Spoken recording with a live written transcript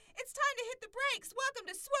Thanks. Welcome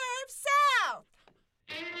to Swerve South.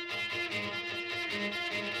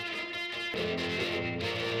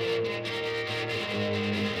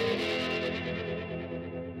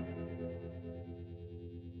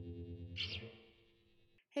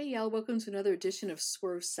 Hey y'all, welcome to another edition of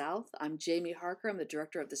Swerve South. I'm Jamie Harker. I'm the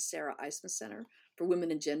director of the Sarah Eisman Center for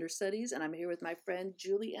Women and Gender Studies, and I'm here with my friend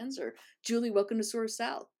Julie Enzer. Julie, welcome to Swerve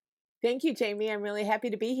South. Thank you, Jamie. I'm really happy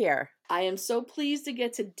to be here. I am so pleased to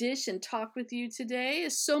get to dish and talk with you today.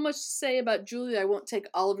 There's so much to say about Julie. I won't take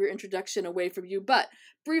all of your introduction away from you, but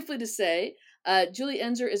briefly to say, Julie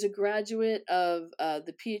Enzer is a graduate of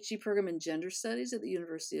the PhD program in Gender Studies at the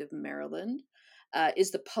University of Maryland, is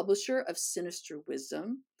the publisher of Sinister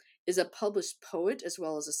Wisdom, is a published poet as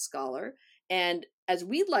well as a scholar, and as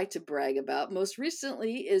we'd like to brag about, most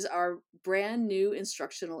recently is our brand new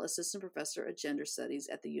instructional assistant professor of gender studies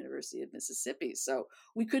at the University of Mississippi. So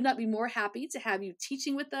we could not be more happy to have you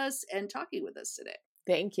teaching with us and talking with us today.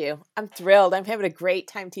 Thank you. I'm thrilled. I'm having a great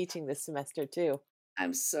time teaching this semester too.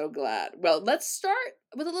 I'm so glad. Well, let's start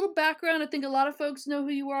with a little background. I think a lot of folks know who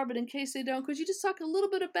you are, but in case they don't, could you just talk a little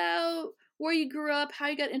bit about where you grew up, how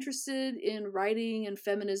you got interested in writing and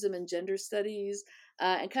feminism and gender studies,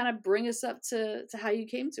 and kind of bring us up to how you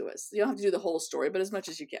came to us? You don't have to do the whole story, but as much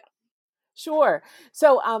as you can. Sure.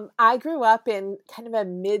 So I grew up in kind of a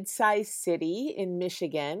mid-sized city in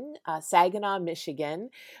Michigan, Saginaw, Michigan,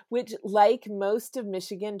 which, like most of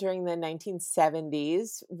Michigan during the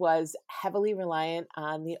 1970s, was heavily reliant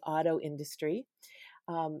on the auto industry.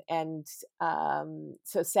 So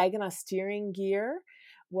Saginaw Steering Gear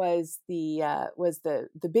was the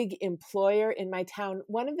big employer in my town.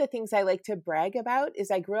 One of the things I like to brag about is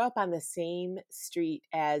I grew up on the same street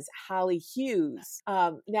as Holly Hughes.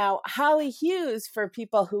 Now, Holly Hughes, for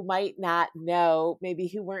people who might not know, maybe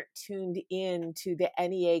who weren't tuned in to the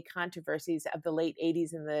NEA controversies of the late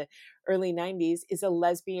 80s and the early 90s, is a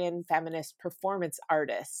lesbian feminist performance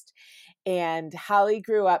artist. And Holly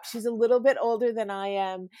grew up, she's a little bit older than I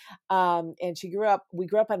am. And we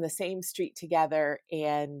grew up on the same street together.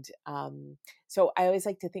 And so I always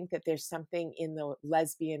like to think that there's something in the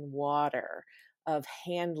lesbian water of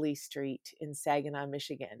Handley Street in Saginaw,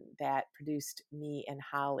 Michigan, that produced me and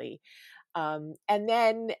Holly. And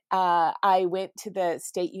then I went to the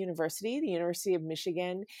State University, the University of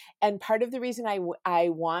Michigan. And part of the reason I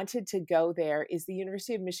wanted to go there is the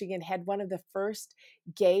University of Michigan had one of the first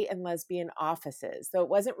gay and lesbian offices. So it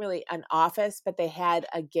wasn't really an office, but they had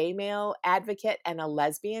a gay male advocate and a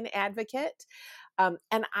lesbian advocate.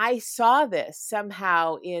 And I saw this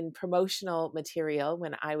somehow in promotional material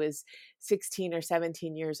when I was 16 or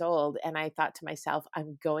 17 years old. And I thought to myself,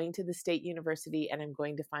 I'm going to the State University and I'm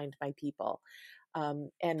going to find my people.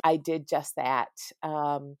 And I did just that.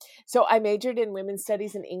 So I majored in women's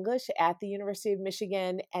studies and English at the University of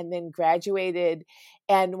Michigan, and then graduated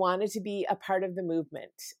and wanted to be a part of the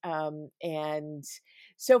movement. And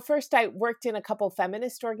so first I worked in a couple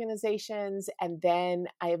feminist organizations, and then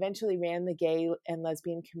I eventually ran the Gay and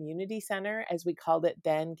Lesbian Community Center, as we called it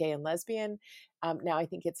then, Gay and Lesbian. Now I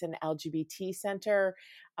think it's an LGBT center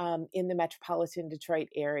in the metropolitan Detroit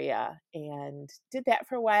area, and did that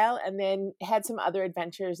for a while, and then had some other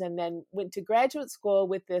adventures, and then went to graduate school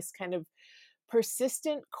with this kind of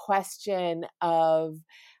persistent question of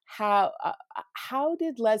how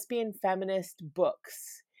did lesbian feminist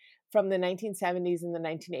books from the 1970s and the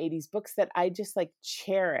 1980s, books that I just like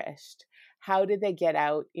cherished, how did they get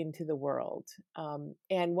out into the world?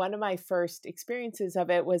 And one of my first experiences of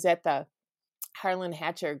it was at the Harlan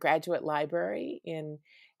Hatcher Graduate Library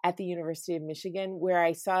at the University of Michigan, where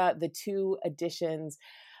I saw the two editions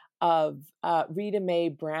of Rita Mae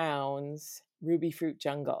Brown's Ruby Fruit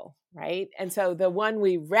Jungle, right? And so the one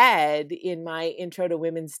we read in my Intro to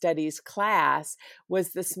Women's Studies class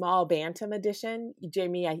was the small Bantam edition.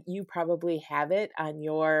 Jamie, you probably have it on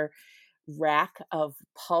your rack of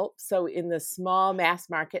pulp. So in the small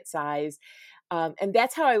mass market size. And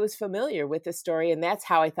that's how I was familiar with the story. And that's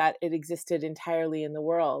how I thought it existed entirely in the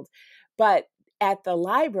world. But at the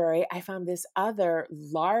library, I found this other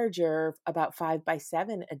larger, about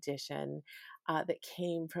 5x7 edition that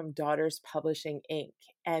came from Daughters Publishing Inc.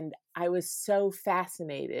 And I was so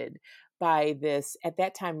fascinated by this, at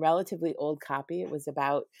that time, relatively old copy. It was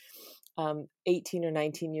about 18 or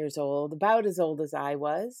 19 years old, about as old as I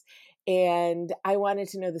was. And I wanted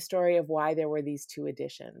to know the story of why there were these two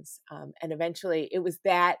editions. And eventually it was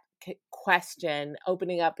that question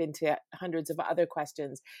opening up into hundreds of other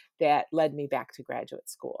questions that led me back to graduate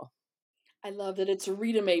school. I love that it's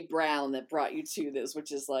Rita Mae Brown that brought you to this,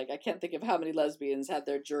 which is like, I can't think of how many lesbians had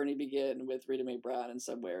their journey begin with Rita Mae Brown in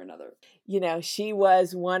some way or another. You know, she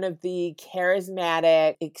was one of the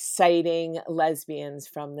charismatic, exciting lesbians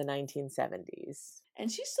from the 1970s. And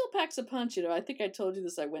she still packs a punch. You know, I think I told you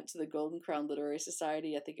this. I went to the Golden Crown Literary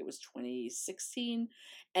Society. I think it was 2016.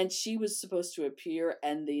 And she was supposed to appear,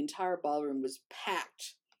 and the entire ballroom was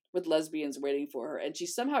packed with lesbians waiting for her. And she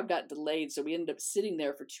somehow got delayed. So we ended up sitting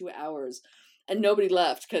there for 2 hours. And nobody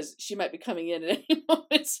left because she might be coming in at any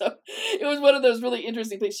moment. So it was one of those really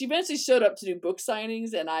interesting things. She eventually showed up to do book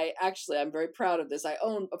signings, and I'm very proud of this. I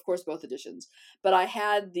own, of course, both editions, but I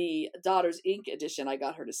had the Daughters Inc. edition. I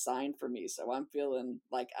got her to sign for me, so I'm feeling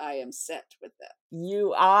like I am set with that.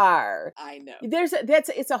 You are. I know.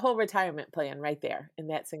 It's a whole retirement plan right there in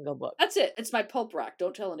that single book. That's it. It's my pulp rack.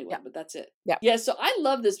 Don't tell anyone, but that's it. Yeah. Yeah. So I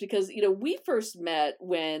love this because, you know, we first met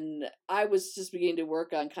when I was just beginning to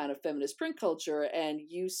work on kind of feminist print culture, and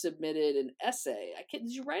you submitted an essay.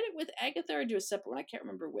 Did you write it with Agatha or do a separate one? I can't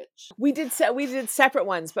remember which. We did separate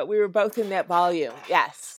ones, but we were both in that volume.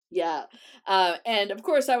 Yes. Yeah. And of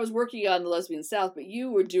course I was working on the Lesbian South, but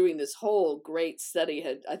you were doing this whole great study.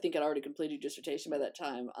 I think I'd already completed your dissertation by that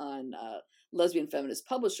time on lesbian feminist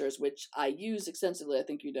publishers, which I use extensively, I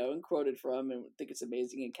think you know, and quoted from, and think it's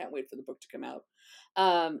amazing and can't wait for the book to come out.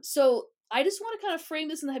 So I just want to kind of frame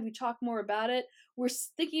this and have you talk more about it. We're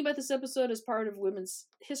thinking about this episode as part of Women's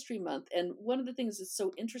History Month. And one of the things that's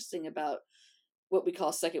so interesting about what we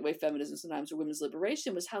call second wave feminism sometimes, or women's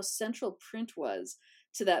liberation, was how central print was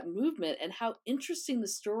to that movement, and how interesting the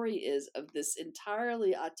story is of this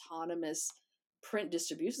entirely autonomous print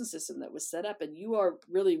distribution system that was set up. And you are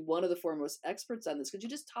really one of the foremost experts on this. Could you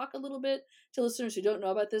just talk a little bit to listeners who don't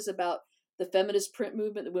know about this, about the feminist print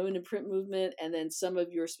movement, the women in print movement, and then some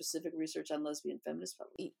of your specific research on lesbian feminist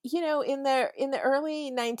publishing? You know, in the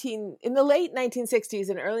late 1960s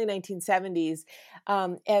and early 1970s,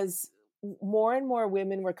 as more and more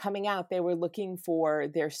women were coming out, they were looking for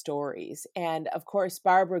their stories. And of course,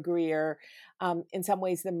 Barbara Greer, in some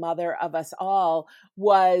ways the mother of us all,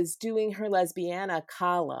 was doing her Lesbiana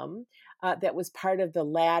column that was part of the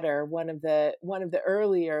Ladder, one of the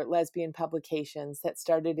earlier lesbian publications that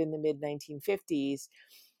started in the mid 1950s.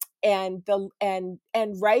 And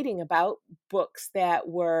writing about books that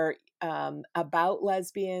were about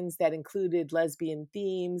lesbians, that included lesbian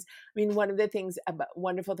themes. I mean, one of the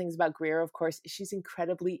wonderful things about Greer, of course, she's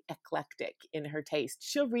incredibly eclectic in her taste.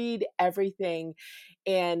 She'll read everything,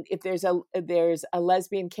 and if there's a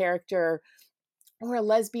lesbian character or a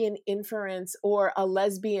lesbian inference or a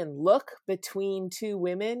lesbian look between two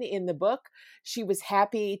women in the book, she was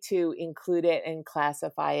happy to include it and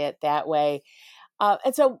classify it that way.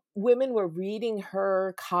 And so women were reading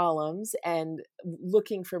her columns and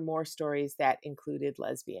looking for more stories that included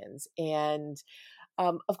lesbians. And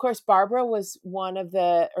of course, Barbara was one of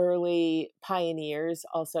the early pioneers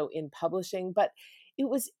also in publishing, but it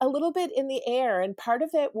was a little bit in the air. And part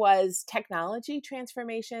of it was technology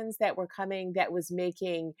transformations that were coming that was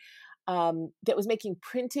making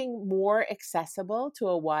printing more accessible to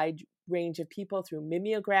a wide range of people through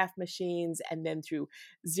mimeograph machines, and then through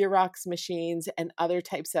Xerox machines and other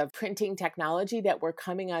types of printing technology that were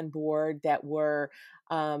coming on board, that were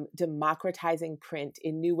democratizing print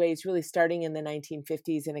in new ways, really starting in the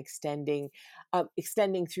 1950s and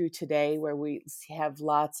extending through today, where we have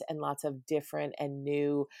lots and lots of different and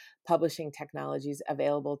new publishing technologies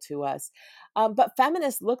available to us. But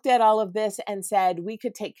feminists looked at all of this and said we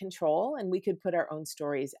could take control and we could put our own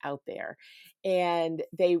stories out there. And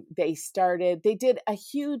they did a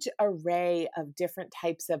huge array of different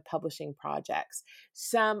types of publishing projects.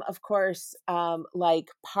 Some, of course, like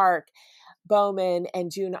Park Bowman and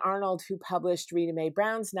June Arnold, who published Rita Mae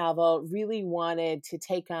Brown's novel, really wanted to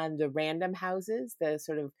take on the Random Houses, the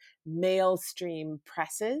sort of male stream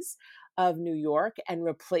presses of New York, and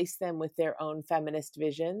replace them with their own feminist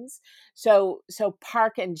visions. So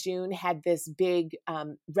Park and June had this big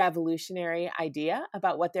revolutionary idea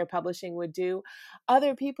about what their publishing would do.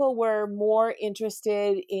 Other people were more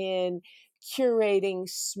interested in curating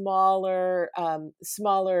smaller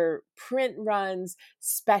print runs,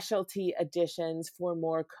 specialty editions for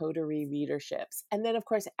more coterie readerships, and then of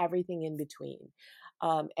course everything in between.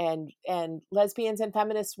 And lesbians and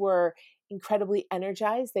feminists were incredibly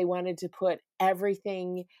energized. They wanted to put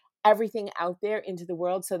everything out there into the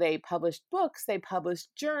world. So they published books, they published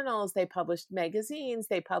journals, they published magazines,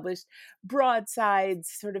 they published broadsides,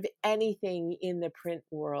 sort of anything in the print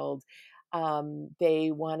world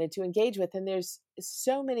they wanted to engage with. And there's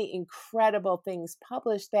so many incredible things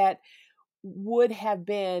published that would have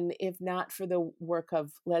been, if not for the work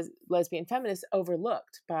of lesbian feminists,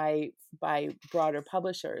 overlooked by broader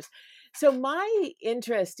publishers. So my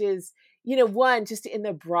interest is, one, just in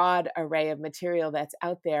the broad array of material that's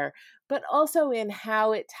out there, but also in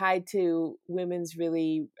how it tied to women's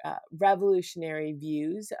really revolutionary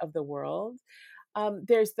views of the world.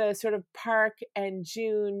 There's the sort of Park and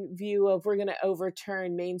June view of we're going to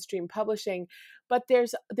overturn mainstream publishing, but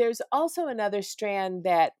there's also another strand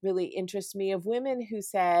that really interests me of women who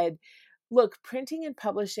said, look, printing and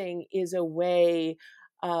publishing is a way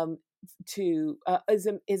um,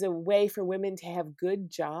 is a way for women to have good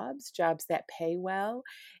jobs that pay well,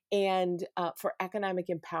 and for economic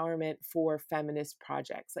empowerment for feminist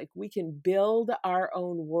projects. Like, we can build our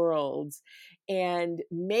own worlds and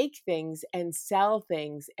make things and sell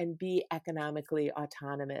things and be economically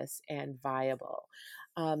autonomous and viable.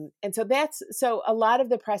 And so a lot of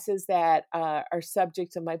the presses that are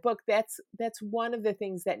subject of my book, that's one of the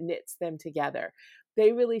things that knits them together.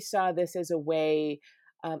 They really saw this as a way,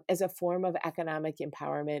 as a form of economic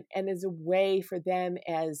empowerment, and as a way for them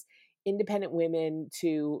as independent women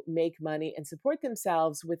to make money and support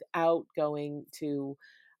themselves without going to,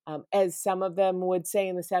 as some of them would say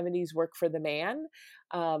in the 70s, work for the man,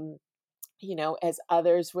 as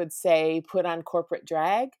others would say, put on corporate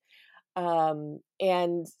drag.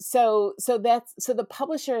 And so the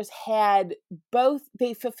publishers had both,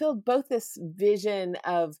 they fulfilled both this vision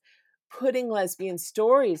of putting lesbian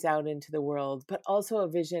stories out into the world, but also a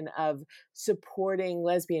vision of supporting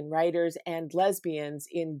lesbian writers and lesbians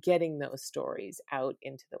in getting those stories out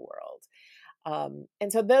into the world.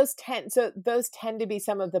 And so those tend to be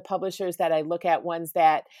some of the publishers that I look at, ones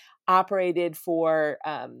that operated for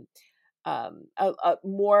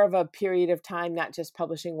more of a period of time, not just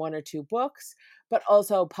publishing one or two books, but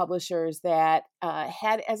also publishers that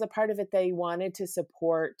had, as a part of it, they wanted to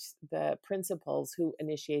support the principals who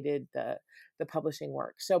initiated the publishing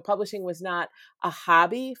work. So publishing was not a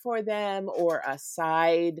hobby for them or a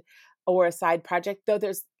side project, though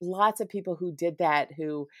there's lots of people who did that,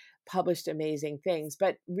 who published amazing things,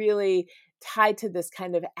 but really tied to this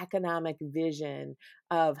kind of economic vision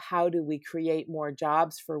of how do we create more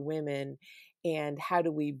jobs for women, and how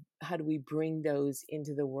do we bring those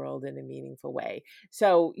into the world in a meaningful way.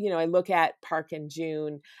 So, I look at Park and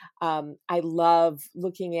June. I love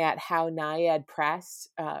looking at how Naiad Press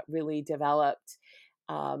really developed,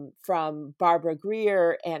 from Barbara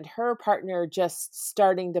Greer and her partner just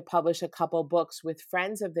starting to publish a couple books with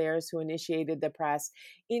friends of theirs who initiated the press,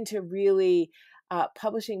 into really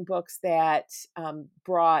publishing books that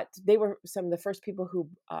they were some of the first people who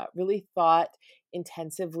really thought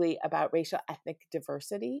intensively about racial ethnic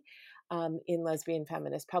diversity in lesbian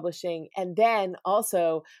feminist publishing, and then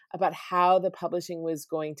also about how the publishing was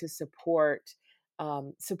going to support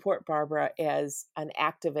Barbara as an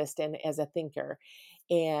activist and as a thinker.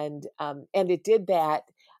 And it did that.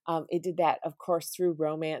 It did that, of course, through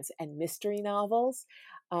romance and mystery novels.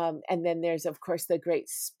 And then there's, of course, the great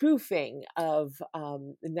spoofing of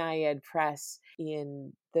Naiad Press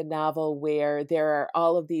in the novel, where there are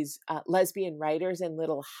all of these lesbian writers in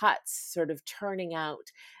little huts sort of turning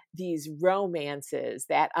out these romances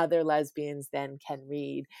that other lesbians then can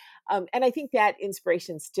read. And I think that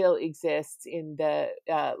inspiration still exists in the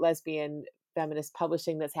lesbian feminist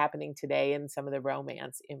publishing that's happening today, and some of the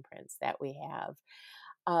romance imprints that we have.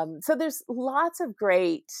 So there's lots of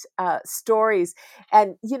great stories.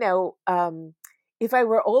 And, if I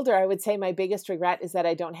were older, I would say my biggest regret is that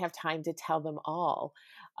I don't have time to tell them all.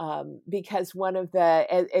 Because one of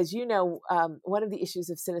the, as you know, one of the issues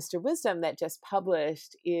of Sinister Wisdom that just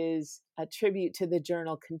published is a tribute to the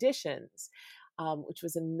journal Conditions, which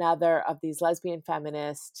was another of these lesbian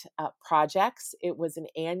feminist projects. It was an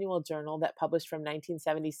annual journal that published from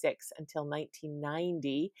 1976 until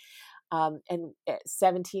 1990, and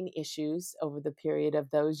 17 issues over the period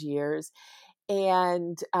of those years.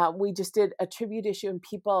 And we just did a tribute issue, and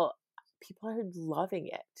people are loving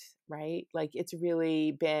it, right? Like, it's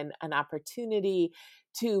really been an opportunity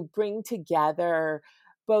to bring together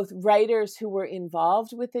both writers who were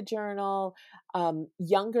involved with the journal,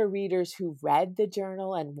 younger readers who read the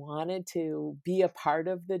journal and wanted to be a part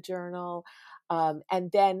of the journal,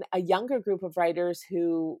 and then a younger group of writers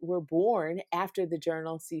who were born after the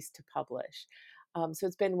journal ceased to publish. So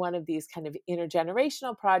it's been one of these kind of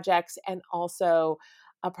intergenerational projects, and also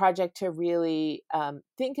a project to really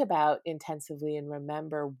think about intensively and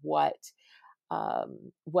remember what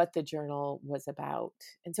the journal was about.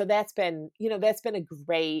 And so that's been a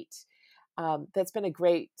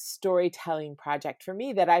great storytelling project for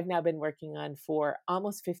me that I've now been working on for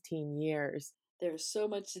almost 15 years. There's so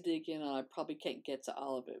much to dig in on. I probably can't get to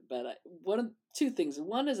all of it, but two things.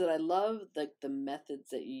 One is that I love the methods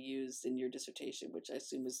that you used in your dissertation, which I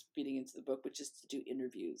assume was feeding into the book, which is to do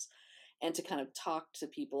interviews and to kind of talk to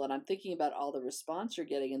people. And I'm thinking about all the response you're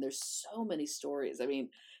getting, and there's so many stories. I mean,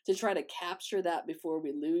 to try to capture that before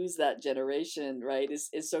we lose that generation, right, is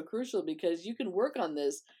so crucial, because you can work on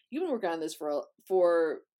this. You've been working on this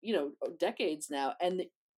for decades now, and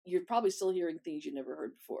you're probably still hearing things you never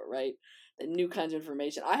heard before, right? The new kinds of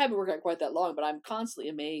information. I haven't worked on quite that long, but I'm constantly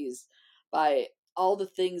amazed by all the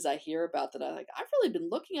things I hear about that. I like, I've really been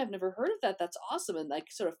looking. I've never heard of that. That's awesome. And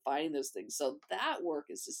like sort of finding those things. So that work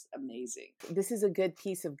is just amazing. This is a good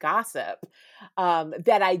piece of gossip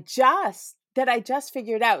that I just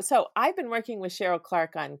figured out. So I've been working with Cheryl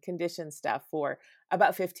Clark on condition stuff for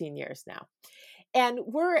about 15 years now. And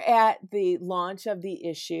we're at the launch of the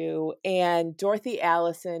issue, and Dorothy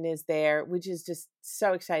Allison is there, which is just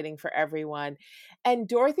so exciting for everyone. And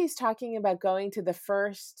Dorothy's talking about going to the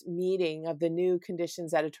first meeting of the new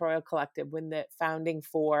Conditions Editorial Collective when the founding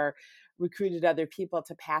four recruited other people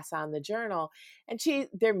to pass on the journal. And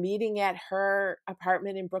they're meeting at her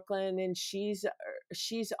apartment in Brooklyn, and she's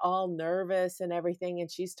all nervous and everything,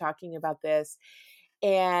 and she's talking about this.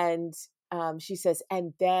 And she says,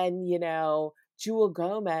 and then, Jewel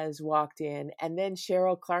Gomez walked in, and then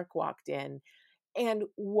Cheryl Clark walked in. And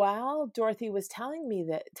while Dorothy was telling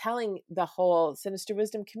the whole Sinister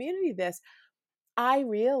Wisdom community this, I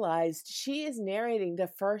realized she is narrating the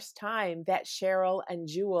first time that Cheryl and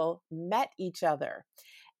Jewel met each other.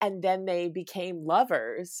 And then they became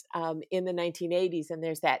lovers in the 1980s. And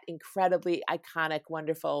there's that incredibly iconic,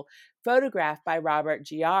 wonderful photograph by Robert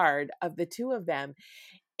Giard of the two of them.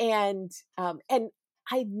 And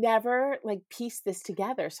I never pieced this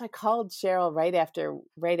together. So I called Cheryl right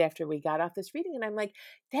after we got off this reading. And I'm like,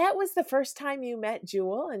 that was the first time you met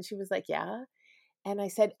Jewel? And she was like, yeah. And I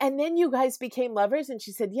said, and then you guys became lovers? And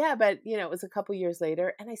she said, yeah, but it was a couple years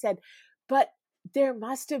later. And I said, but there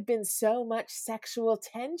must have been so much sexual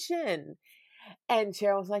tension. And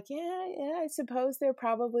Cheryl was like, yeah, I suppose there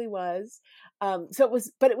probably was.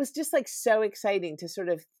 But it was just so exciting to sort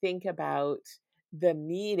of think about the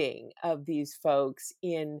meeting of these folks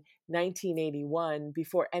in 1981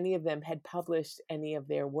 before any of them had published any of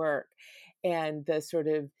their work, and the sort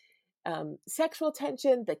of sexual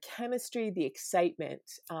tension, the chemistry, the excitement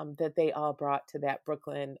that they all brought to that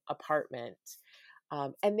Brooklyn apartment.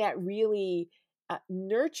 And that really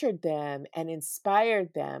nurtured them and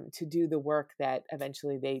inspired them to do the work that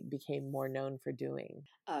eventually they became more known for doing.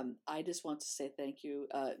 I just want to say thank you.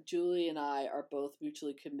 Julie and I are both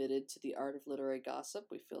mutually committed to the art of literary gossip.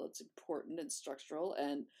 We feel it's important and structural,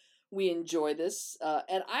 and we enjoy this.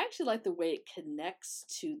 And I actually like the way it connects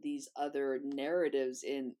to these other narratives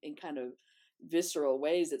in kind of visceral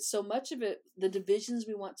ways. That so much of it, the divisions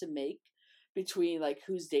we want to make between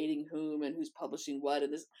who's dating whom and who's publishing what,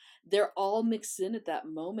 and this, they're all mixed in at that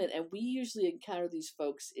moment. And we usually encounter these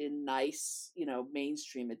folks in nice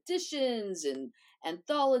mainstream editions and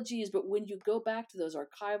anthologies, but when you go back to those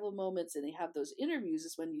archival moments and they have those interviews,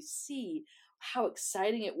 is when you see how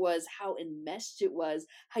exciting it was, how enmeshed it was,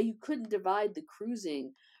 how you couldn't divide the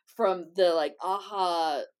cruising from the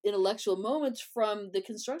aha intellectual moments from the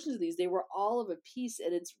constructions of these. They were all of a piece,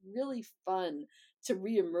 and it's really fun to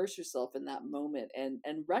re-immerse yourself in that moment and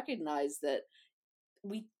recognize that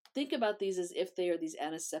we think about these as if they are these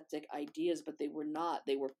antiseptic ideas, but they were not.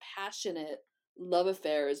 They were passionate love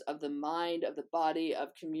affairs of the mind, of the body, of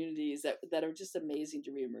communities that are just amazing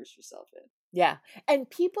to re-immerse yourself in. Yeah. And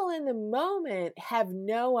people in the moment have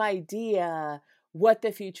no idea what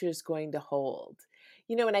the future is going to hold.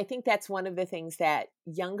 And I think that's one of the things that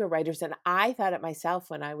younger writers, and I thought it myself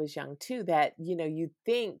when I was young too, that, you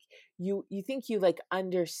think you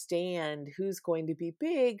understand who's going to be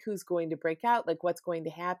big, who's going to break out, what's going to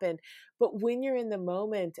happen. But when you're in the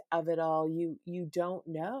moment of it all, you don't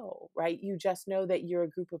know, right? You just know that you're a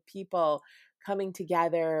group of people coming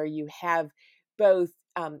together. You have both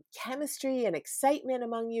chemistry and excitement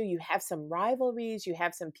among you. You have some rivalries. You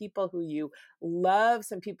have some people who you love,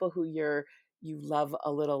 some people who you love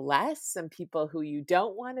a little less, some people who you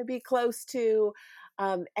don't want to be close to.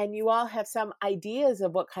 And you all have some ideas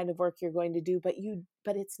of what kind of work you're going to do, but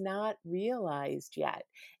it's not realized yet.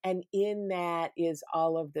 And in that is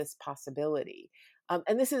all of this possibility.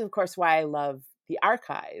 And this is, of course, why I love the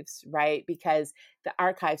archives, right? Because the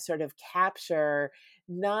archives sort of capture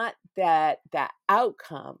not that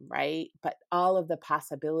outcome, right? But all of the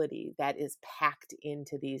possibility that is packed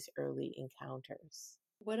into these early encounters.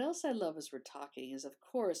 What else I love as we're talking is, of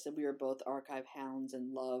course, that we are both archive hounds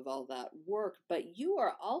and love all that work, but you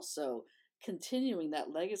are also continuing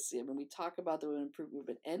that legacy. I mean, we talk about the Women Improvement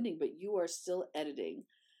Movement ending, but you are still editing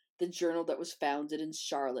the journal that was founded in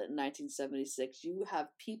Charlotte in 1976. You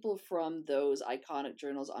have people from those iconic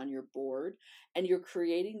journals on your board, and you're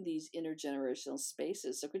creating these intergenerational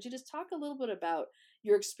spaces. So could you just talk a little bit about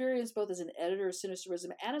your experience both as an editor of Sinister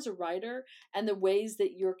Wisdom and as a writer, and the ways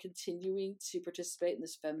that you're continuing to participate in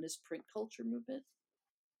this feminist print culture movement?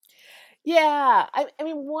 Yeah, I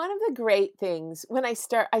mean, one of the great things when I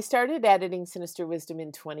started editing Sinister Wisdom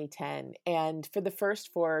in 2010, and for the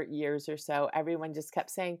first 4 years or so, everyone just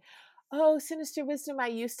kept saying, "Oh, Sinister Wisdom, I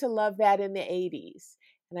used to love that in the '80s,"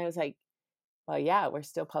 and I was like, "Well, yeah, we're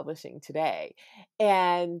still publishing today,"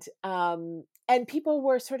 and people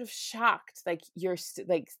were sort of shocked, like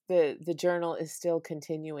like the journal is still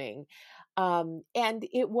continuing, and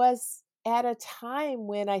it was at a time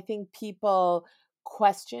when I think people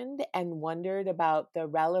questioned and wondered about the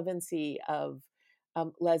relevancy of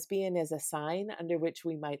lesbian as a sign under which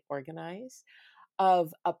we might organize,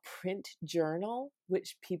 of a print journal,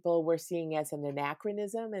 which people were seeing as an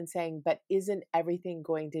anachronism and saying, but isn't everything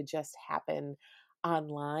going to just happen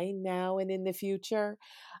online now and in the future?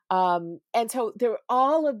 And so there were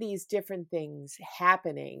all of these different things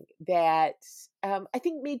happening that I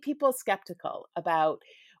think made people skeptical about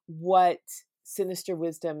what Sinister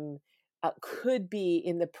Wisdom could be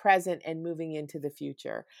in the present and moving into the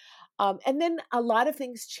future. And then a lot of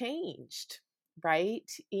things changed, right,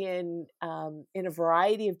 in a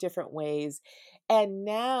variety of different ways, and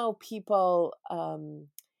now people.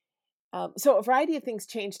 So a variety of things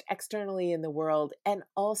changed externally in the world, and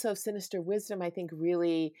also Sinister Wisdom, I think,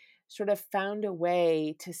 really sort of found a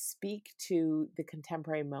way to speak to the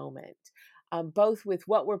contemporary moment. Both with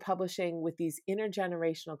what we're publishing, with these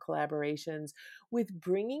intergenerational collaborations, with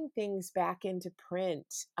bringing things back into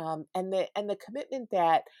print, and the commitment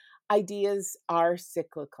that ideas are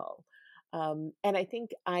cyclical. And I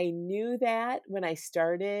think I knew that when I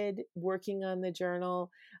started working on the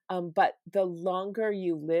journal. But the longer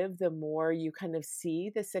you live, the more you kind of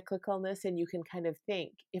see the cyclicalness, and you can kind of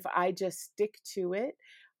think, if I just stick to it,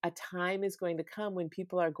 a time is going to come when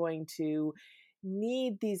people are going to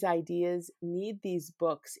need these ideas, need these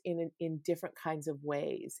books in different kinds of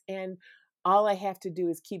ways. And all I have to do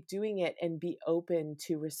is keep doing it and be open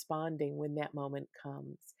to responding when that moment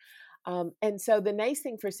comes. And so the nice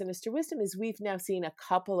thing for Sinister Wisdom is we've now seen a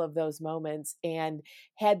couple of those moments and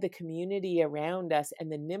had the community around us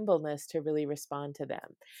and the nimbleness to really respond to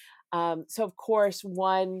them. So, of course,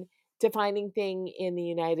 one defining thing in the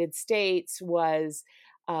United States was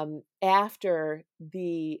after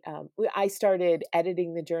I started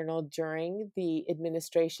editing the journal during the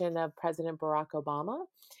administration of President Barack Obama.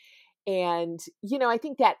 And I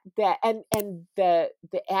think that and the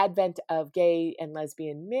advent of gay and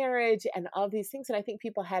lesbian marriage and all these things, and I think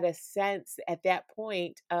people had a sense at that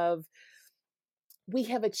point of, we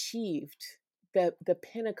have achieved the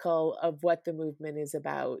pinnacle of what the movement is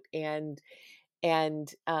about. And one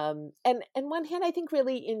hand, I think,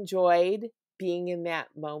 really enjoyed being in that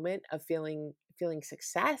moment of feeling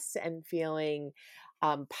success and feeling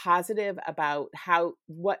positive about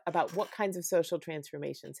what kinds of social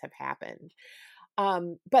transformations have happened.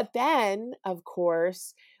 But then, of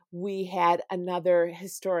course, we had another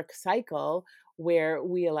historic cycle where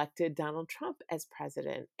we elected Donald Trump as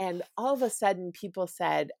president. And all of a sudden, people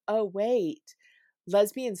said, oh, wait,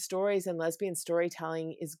 lesbian stories and lesbian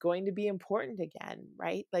storytelling is going to be important again,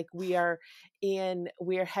 right? Like we are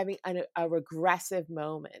having a regressive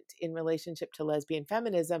moment in relationship to lesbian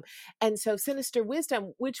feminism. And so Sinister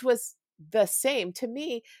Wisdom, which was the same to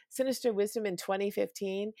me, Sinister Wisdom in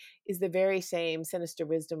 2015 is the very same Sinister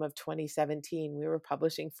Wisdom of 2017. We were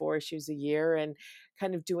publishing 4 issues a year and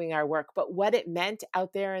kind of doing our work, but what it meant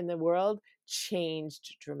out there in the world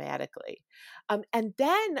changed dramatically. And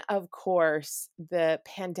then, of course, the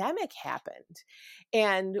pandemic happened.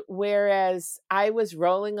 And whereas I was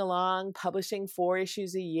rolling along, publishing 4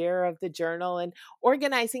 issues a year of the journal and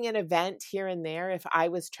organizing an event here and there if I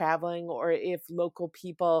was traveling or if local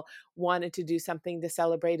people wanted to do something to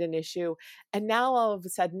celebrate an issue. And now all of a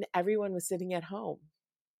sudden, everyone was sitting at home.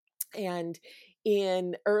 And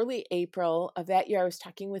in early April of that year, I was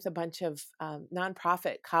talking with a bunch of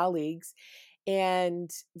nonprofit colleagues and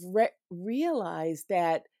realized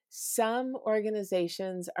that some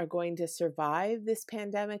organizations are going to survive this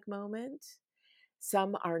pandemic moment,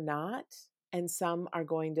 some are not, and some are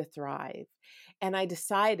going to thrive. And I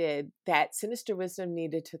decided that Sinister Wisdom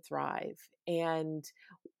needed to thrive. And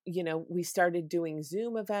we started doing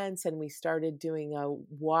Zoom events, and we started doing a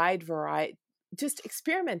wide variety just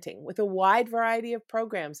experimenting with a wide variety of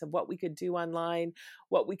programs of what we could do online,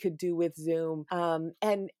 what we could do with Zoom.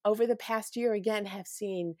 And over the past year, again, have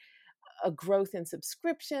seen a growth in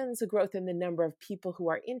subscriptions, a growth in the number of people who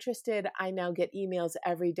are interested. I now get emails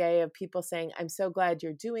every day of people saying, I'm so glad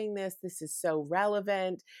you're doing this. This is so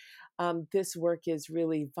relevant. This work is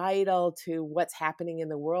really vital to what's happening in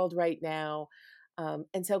the world right now.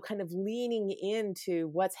 And so kind of leaning into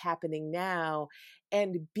what's happening now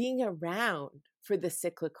and being around for the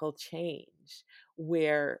cyclical change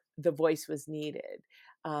where the voice was needed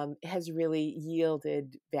has really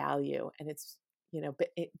yielded value. And it's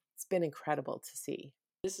been incredible to see.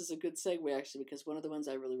 This is a good segue, actually, because one of the ones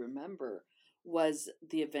I really remember was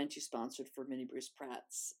the event you sponsored for Minnie Bruce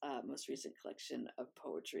Pratt's most recent collection of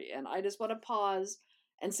poetry. And I just want to pause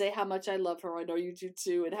and say how much I love her. I know you do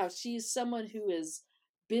too, and how she's someone who has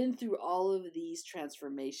been through all of these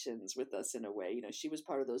transformations with us in a way. She was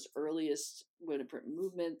part of those earliest women in print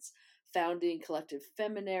movements, founding Collective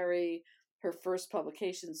Feminary. Her first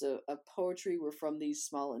publications of poetry were from these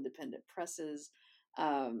small independent presses.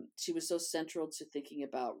 She was so central to thinking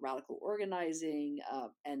about radical organizing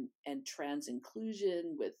and trans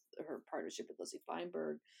inclusion with her partnership with Leslie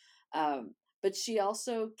Feinberg. But she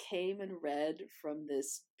also came and read from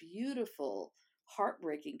this beautiful,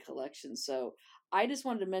 heartbreaking collection. So I just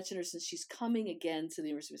wanted to mention her since she's coming again to the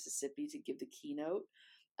University of Mississippi to give the keynote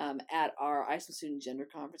at our Iceland Student Gender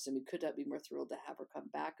Conference, and we could not be more thrilled to have her come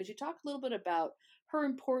back. Could you talk a little bit about her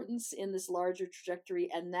importance in this larger trajectory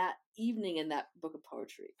and that evening in that book of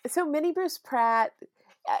poetry? So Minnie Bruce Pratt,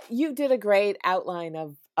 you did a great outline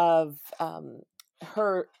of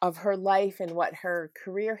her life and what her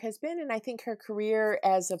career has been, and I think her career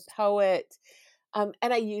as a poet, and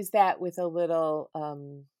I use that with a little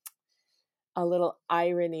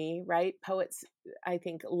irony, right? Poets, I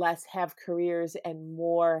think, less have careers and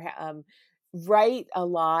more write a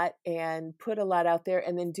lot and put a lot out there,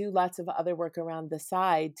 and then do lots of other work around the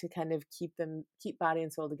side to kind of keep body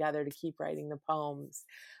and soul together, to keep writing the poems.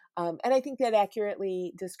 And I think that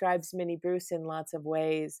accurately describes Minnie Bruce in lots of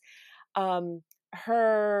ways.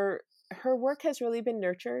 Her work has really been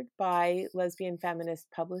nurtured by lesbian feminist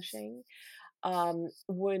publishing.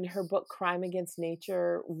 When her book Crime Against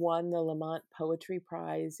Nature won the Lamont Poetry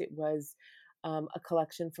Prize, it was a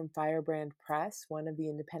collection from Firebrand Press, one of the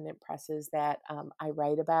independent presses that I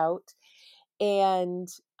write about. And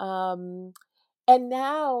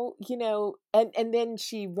now, and then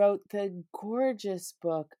she wrote the gorgeous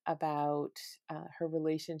book about her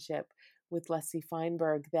relationship with Leslie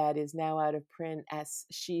Feinberg that is now out of print as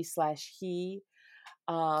She/He.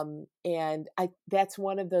 And that's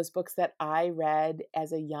one of those books that I read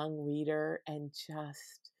as a young reader and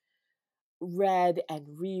just read and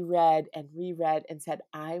reread and said,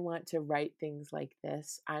 I want to write things like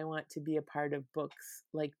this. I want to be a part of books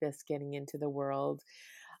like this getting into the world.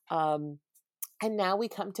 And now we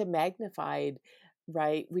come to Magnified,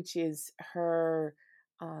 right, which is her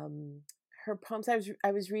poems.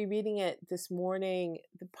 I was rereading it this morning.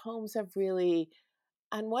 The poems have really,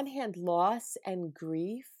 on one hand, loss and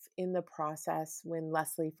grief in the process when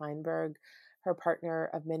Leslie Feinberg, her partner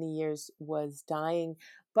of many years, was dying,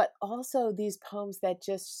 but also these poems that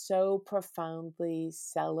just so profoundly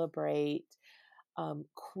celebrate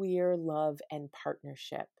queer love and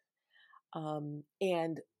partnership, and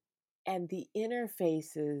the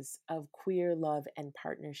interfaces of queer love and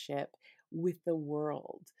partnership with the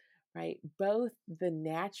world, right? Both the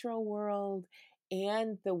natural world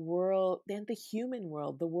and the human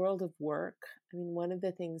world, the world of work. I mean, one of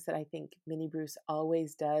the things that I think Minnie Bruce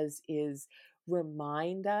always does is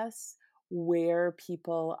remind us where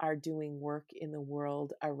people are doing work in the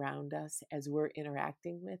world around us as we're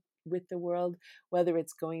interacting with the world, whether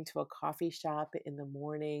it's going to a coffee shop in the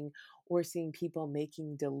morning or seeing people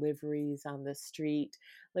making deliveries on the street.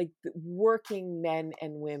 Like, working men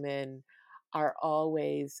and women are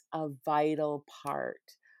always a vital part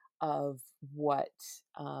of what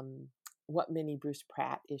Minnie Bruce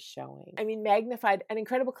Pratt is showing. I mean, Magnified, an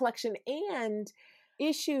incredible collection, and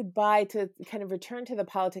issued by, to kind of return to the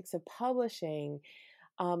politics of publishing,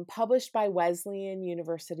 published by Wesleyan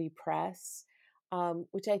University Press,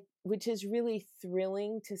 which is really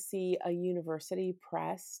thrilling to see a university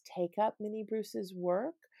press take up Minnie Bruce's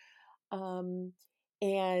work,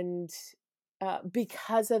 and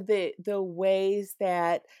because of the ways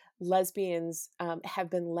that lesbians have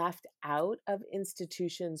been left out of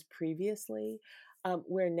institutions previously,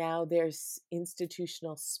 where now there's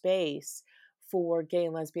institutional space for gay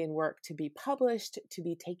and lesbian work to be published, to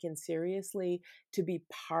be taken seriously, to be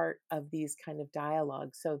part of these kind of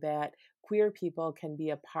dialogues, so that queer people can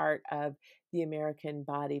be a part of the American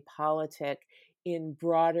body politic in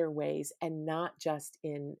broader ways and not just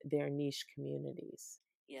in their niche communities.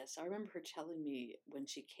 Yes, I remember her telling me when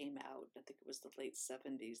she came out, I think it was the late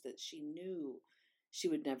 70s, that she knew she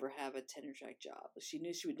would never have a tenure track job. She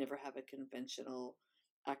knew she would never have a conventional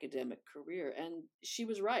academic career, and she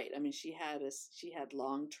was right. I mean, she had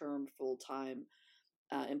long-term, full-time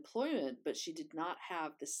employment, but she did not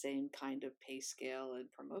have the same kind of pay scale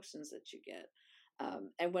and promotions that you get.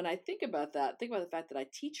 And when I think about that, think about the fact that I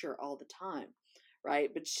teach her all the time,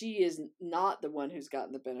 right? But she is not the one who's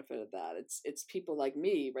gotten the benefit of that. It's people like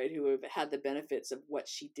me, right, who have had the benefits of what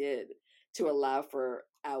she did to allow for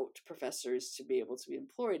out professors to be able to be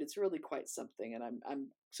employed. It's really quite something, and I'm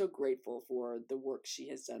so grateful for the work she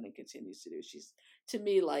has done and continues to do. She's, to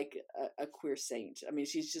me, like a queer saint. I mean,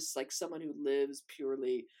 she's just like someone who lives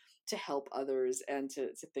purely to help others and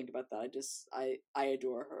to think about that. I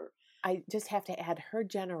adore her. I just have to add her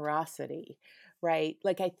generosity, right?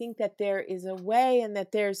 Like, I think that there is a way, and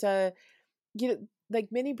that there's a, like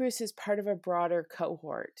Minnie Bruce is part of a broader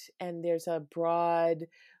cohort, and there's a broad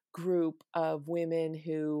group of women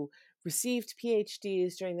who received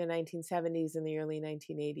PhDs during the 1970s and the early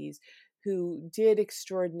 1980s who did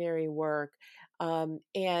extraordinary work.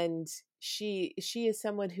 And she is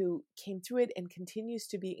someone who came through it and continues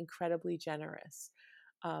to be incredibly generous,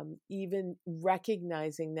 even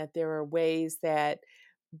recognizing that there are ways that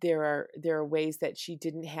she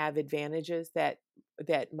didn't have advantages that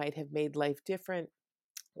might have made life different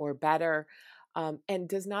or better, and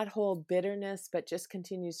does not hold bitterness, but just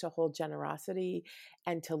continues to hold generosity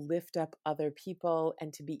and to lift up other people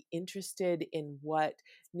and to be interested in what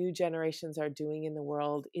new generations are doing in the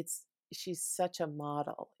world. She's such a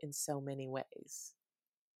model in so many ways.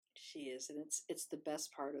 She is, and it's the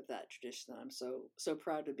best part of that tradition that I'm so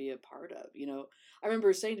proud to be a part of. You know, I remember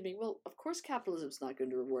her saying to me, "Well, of course capitalism's not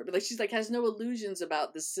going to reward," but like she's like has no illusions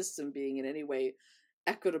about the system being in any way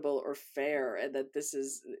equitable or fair, and that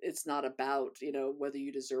it's not about whether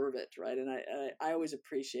you deserve it, right? And I always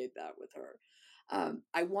appreciate that with her.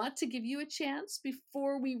 I want to give you a chance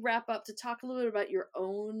before we wrap up to talk a little bit about your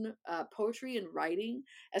own poetry and writing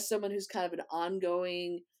as someone who's kind of an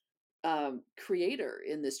ongoing creator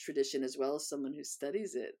in this tradition as well as someone who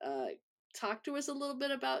studies it. Talk to us a little bit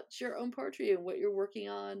about your own poetry and what you're working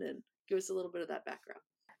on, and give us a little bit of that background.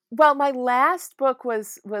 Well, my last book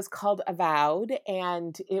was called Avowed,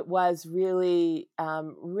 and it was really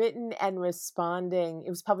written and responding. It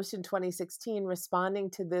was published in 2016, responding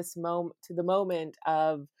to the moment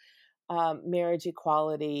of marriage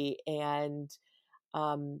equality, and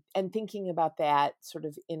thinking about that sort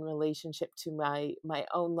of in relationship to my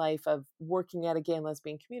own life of working at a gay and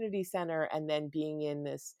lesbian community center, and then being in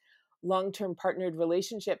this long-term partnered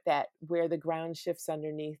relationship where the ground shifts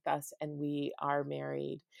underneath us and we are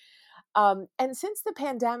married. And since the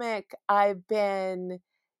pandemic, I've been,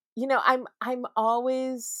 I'm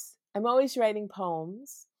always writing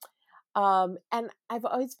poems. And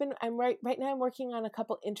right now I'm working on a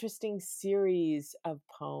couple interesting series of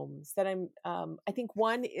poems that I think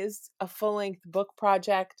one is a full-length book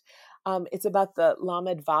project. It's about the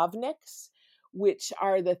Lamed Vavniks, which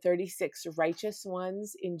are the 36 righteous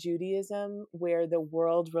ones in Judaism, where the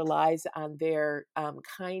world relies on their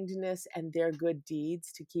kindness and their good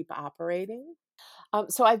deeds to keep operating.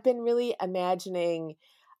 So I've been really imagining,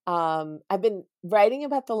 I've been writing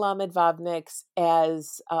about the Lamed Vavniks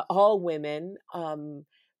as all women,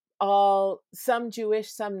 some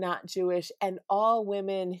Jewish, some not Jewish, and all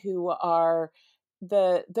women who are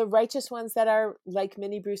the righteous ones that are like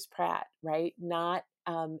Minnie Bruce Pratt, right? Not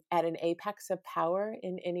at an apex of power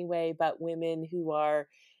in any way, but women who are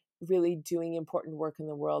really doing important work in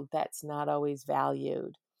the world that's not always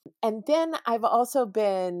valued. And then I've also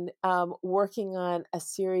been working on a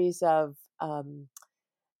series of the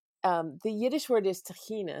Yiddish word is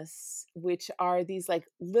tachinas, which are these like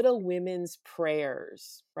little women's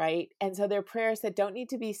prayers, right? And so they're prayers that don't need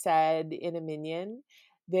to be said in a minyan.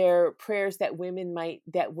 They're prayers that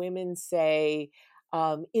women say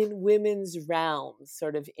in women's realms,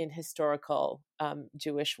 sort of in historical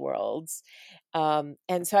Jewish worlds. And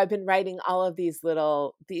so I've been writing all of these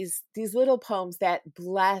little poems that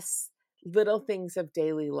bless little things of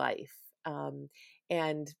daily life.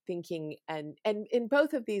 And thinking, and in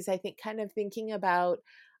both of these, I think kind of thinking about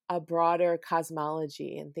a broader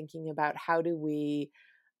cosmology and thinking about how do we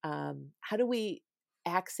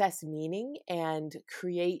access meaning and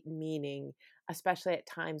create meaning, especially at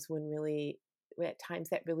times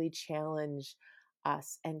that really challenge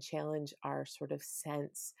us and challenge our sort of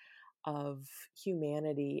sense of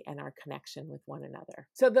humanity and our connection with one another.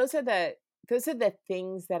 So those are the those are the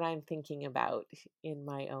things that I'm thinking about in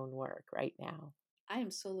my own work right now. I am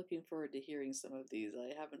so looking forward to hearing some of these.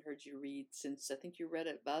 I haven't heard you read since I think you read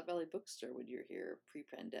at Val Valley Bookstore when you were here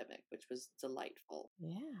pre-pandemic, which was delightful.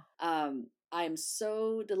 Yeah. I'm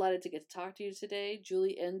so delighted to get to talk to you today.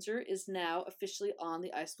 Julie Enzer is now officially on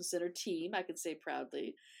the Eisman Center team, I can say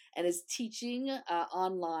proudly, and is teaching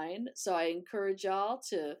online. So I encourage y'all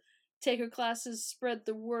to take her classes, spread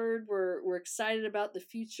the word. We're excited about the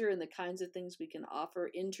future and the kinds of things we can offer,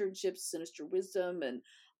 internships, Sinister Wisdom, and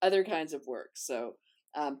other kinds of work. So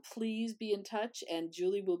please be in touch, and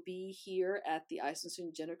Julie will be here at the Eisman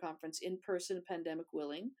Student Gender Conference in person, pandemic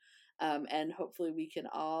willing. And hopefully we can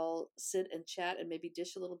all sit and chat and maybe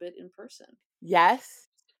dish a little bit in person. Yes.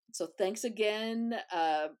 So thanks again.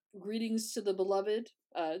 Greetings to the beloved,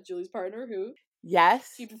 Julie's partner, who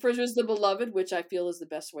Yes. she prefers as the beloved, which I feel is the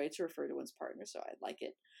best way to refer to one's partner. So I like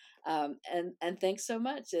it. And thanks so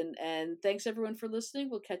much. And thanks everyone for listening.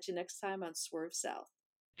 We'll catch you next time on Swerve South.